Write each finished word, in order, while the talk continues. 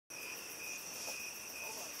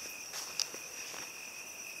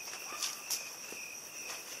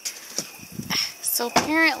So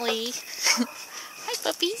apparently, hi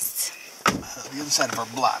puppies. The other side of our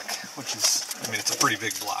block, which is, I mean, it's a pretty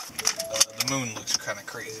big block. The moon looks kind of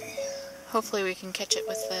crazy. Hopefully we can catch it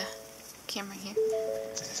with the camera here. Yeah,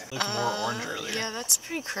 it looked more orange earlier. Yeah, that's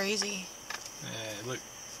pretty crazy. Yeah, look,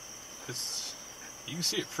 you can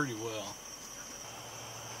see it pretty well.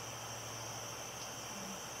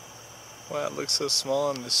 Wow, it looks so small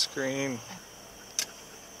on the screen.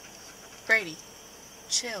 Brady,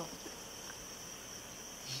 chill.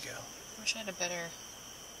 Ego. I wish I had a better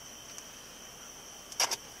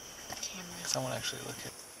camera. Someone actually look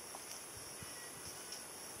at.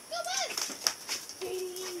 Go, Buzz!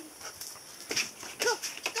 Brady! Go!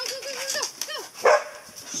 Go, go, go, go, go, go!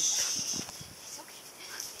 Shh. It's okay.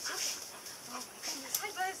 It's okay. Oh my goodness. Hi,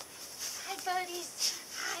 Buzz. Hi, buddies.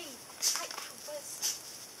 Hi. Hi, Buzz.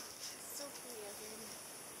 It's so pretty out here.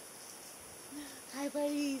 Hi,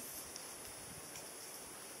 buddies.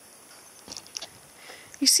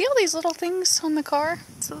 You see all these little things on the car?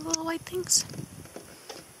 It's the little white things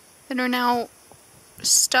that are now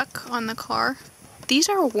stuck on the car. These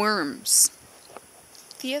are worms.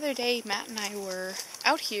 The other day, Matt and I were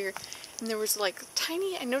out here, and there was like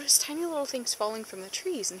I noticed tiny little things falling from the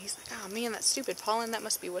trees, and he's like, oh man, that's stupid pollen, that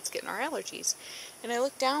must be what's getting our allergies. And I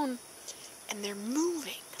look down, and they're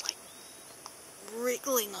moving, like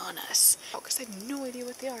wriggling on us. Because I have no idea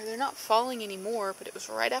what they are. They're not falling anymore, but it was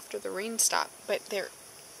right after the rain stopped. But they're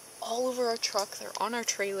all over our truck, they're on our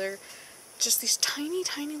trailer. Just these tiny,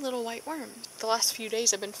 tiny little white worms. The last few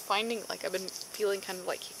days I've been finding, like I've been feeling kind of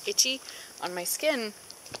like itchy on my skin.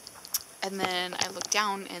 And then I look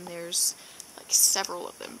down and there's like several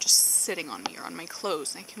of them just sitting on me or on my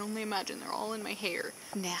clothes. And I can only imagine they're all in my hair.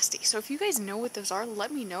 Nasty. So if you guys know what those are,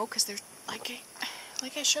 let me know, because they're like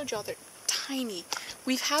I showed y'all, they're tiny.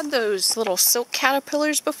 We've had those little silk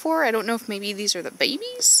caterpillars before. I don't know if maybe these are the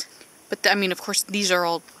babies. But I mean, of course, these are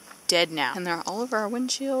all dead now. And they're all over our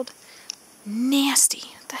windshield. Nasty.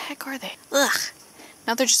 What the heck are they? Ugh.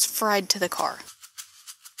 Now they're just fried to the car.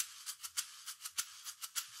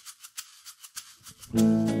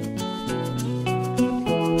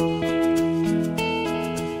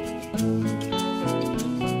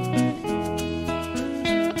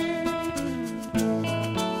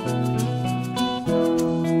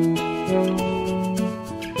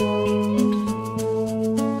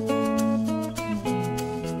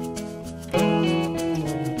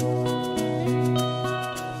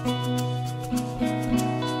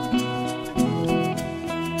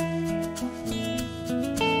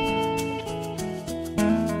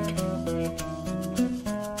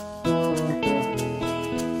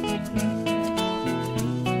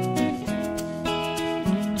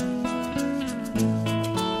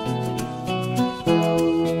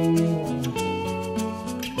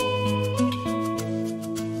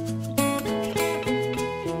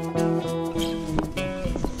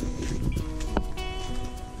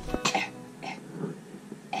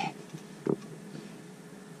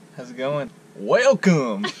 How's it going?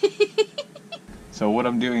 Welcome! So what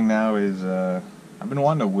I'm doing now is, I've been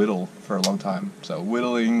wanting to whittle for a long time. So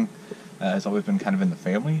whittling has always been kind of in the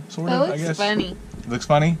family, sort of, I guess. That looks funny. It looks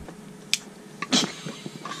funny?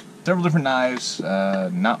 Several different knives,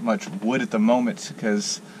 not much wood at the moment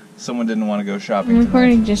because someone didn't want to go shopping I'm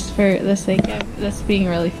recording tonight. just for the sake of this being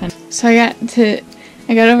really funny. So I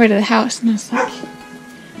got over to the house and I was like,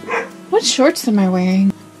 what shorts am I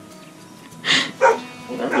wearing?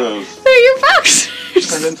 What are those? They're your boxers!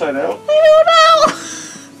 Turned inside out? I don't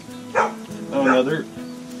know! Oh, another.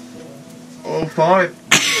 Oh, fine.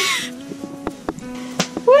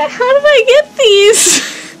 What? How did I get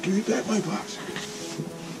these? Give me back my box.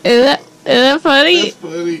 Is that funny? That's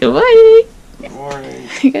funny. Good morning. Good morning.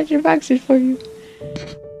 I got your boxers for you.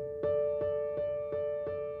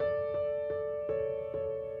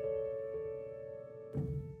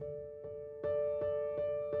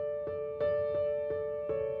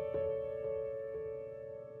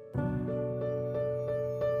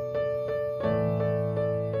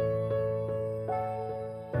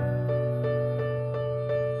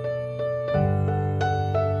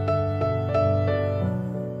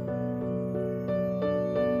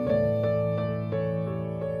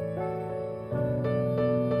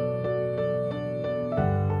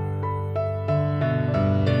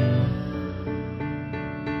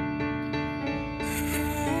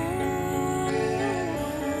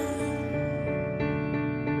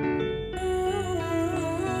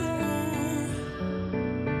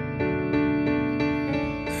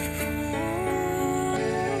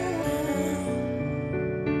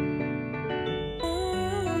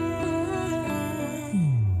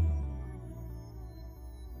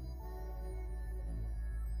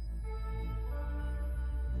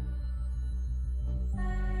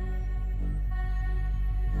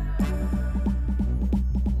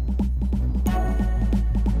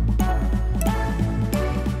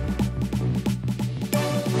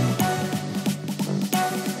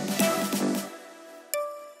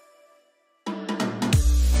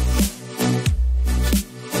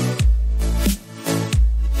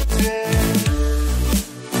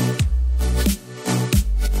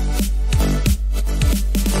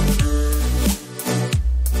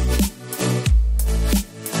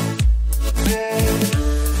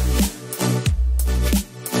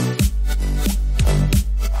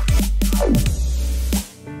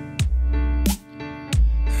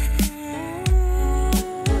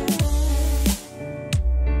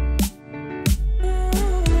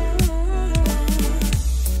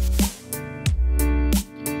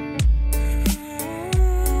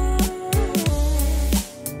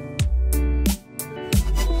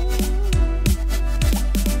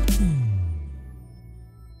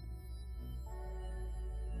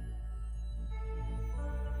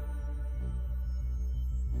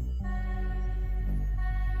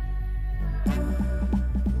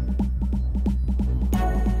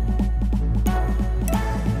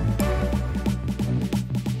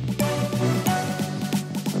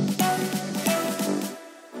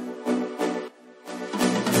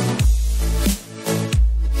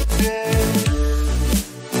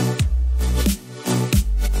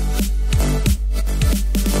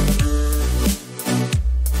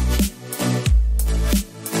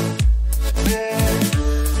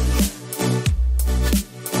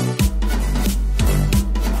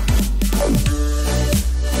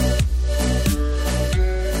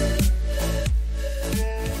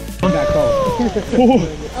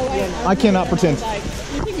 I cannot pretend.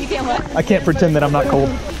 You can't what? I can't pretend that I'm not cold.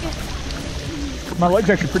 My leg's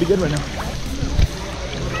actually pretty good right now.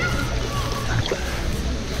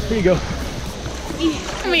 Here you go.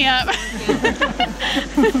 Me up.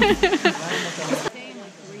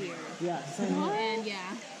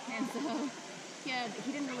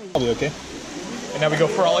 I'll be okay. And now we go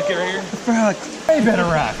frolic right here. Frolic. Way better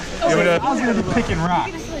rock. I was gonna be picking rock.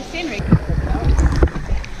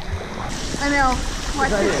 I know. Watch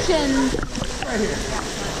the chin. Right here.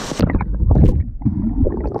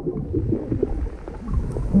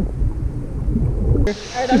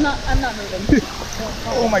 Alright, I'm not moving.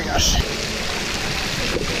 Oh my gosh.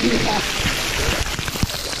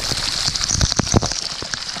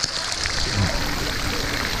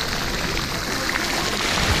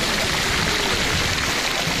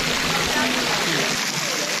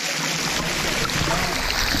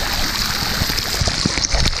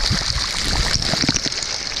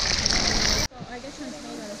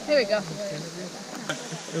 Here we go.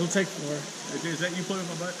 It'll take 4. Is that you putting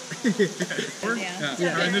my butt? 4?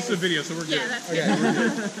 Yeah. And this is a video, so we're good. Yeah, that's good.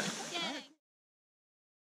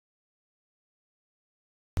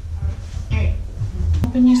 Alright.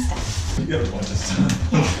 Open your stuff. You got a bunch of stuff.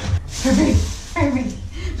 Hurry.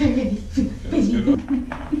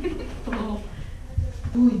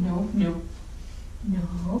 Oh, no.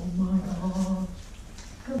 Oh my God.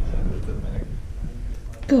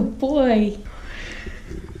 Good boy.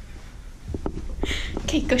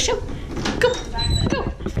 Okay, go show. Go.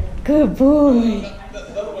 Good boy.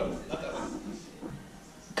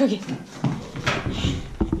 Go get.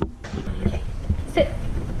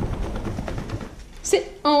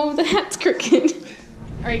 Sit. Oh, the hat's crooked.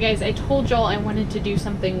 Alright guys, I told y'all I wanted to do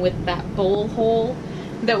something with that bowl hole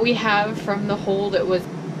that we have from the hole that was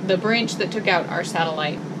the branch that took out our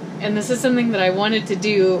satellite. And this is something that I wanted to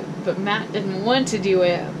do, but Matt didn't want to do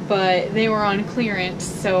it, but they were on clearance,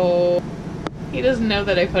 so he doesn't know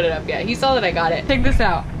that I put it up yet. He saw that I got it. Check this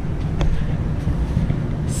out.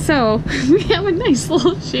 So, we have a nice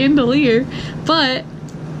little chandelier, but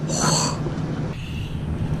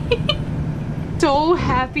so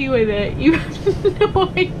happy with it. You have no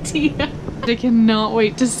idea. I cannot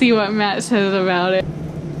wait to see what Matt says about it.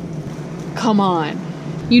 Come on.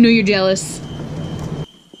 You know you're jealous.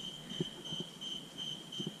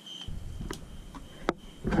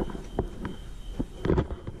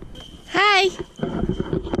 Hi. Here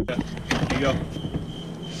you go.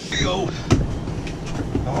 Here you go.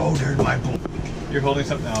 Oh, there's my bowl. You're holding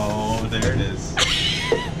something. Oh, there it is. Isn't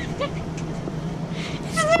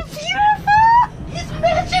it beautiful? It's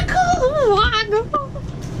magical. Wow.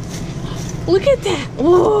 Look at that.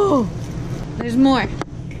 Whoa. There's more.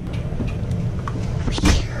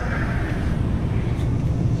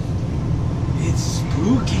 It's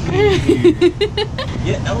spooky.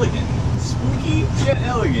 Yet elegant. Spooky yet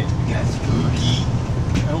elegant. Yeah, spooky.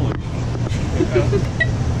 Elegant.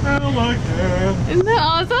 Elegant. Isn't that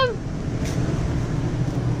awesome?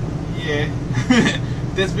 Yeah.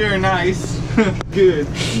 That's very nice. Good.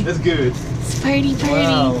 That's good. It's party.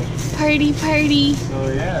 Wow. Party. So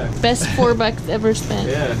yeah. Best $4 ever spent.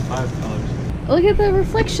 Yeah, $5. Look at the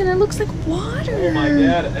reflection. It looks like water. Oh my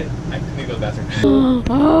god. I need to go to the bathroom.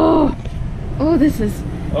 Oh, this is.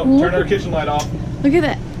 Oh, turn our kitchen light off. Look at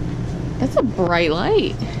that. That's a bright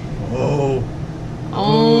light. Oh.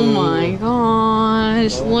 Oh my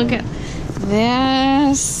gosh. Oh. Look at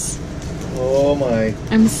this. Oh my.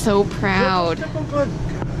 I'm so proud.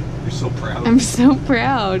 You're so proud. I'm so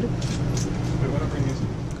proud.